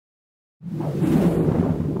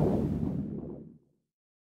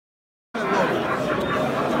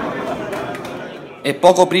E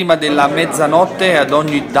poco prima della mezzanotte ad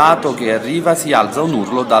ogni dato che arriva si alza un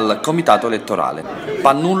urlo dal comitato elettorale.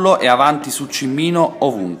 Pannullo è avanti su Cimmino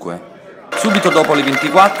ovunque. Subito dopo le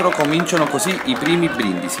 24 cominciano così i primi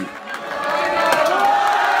brindisi.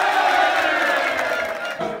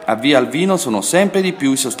 A Via Alvino sono sempre di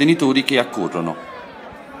più i sostenitori che accorrono.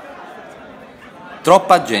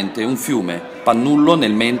 Troppa gente, un fiume. Pannullo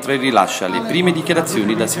nel mentre rilascia le prime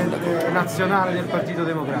dichiarazioni da sindaco. Nazionale del Partito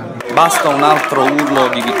Democratico. Basta un altro urlo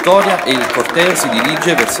di vittoria e il corteo si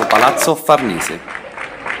dirige verso Palazzo Farnese.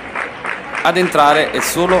 Ad entrare è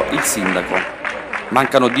solo il sindaco.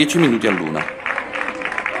 Mancano 10 minuti all'una.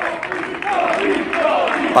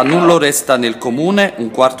 Pannullo resta nel comune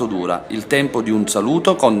un quarto d'ora, il tempo di un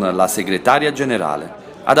saluto con la segretaria generale.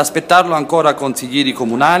 Ad aspettarlo ancora consiglieri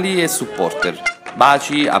comunali e supporter.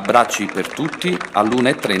 Baci, abbracci per tutti,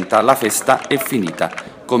 all'1:30 la festa è finita.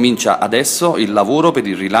 Comincia adesso il lavoro per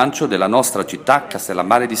il rilancio della nostra città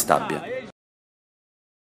Castellammare di Stabia.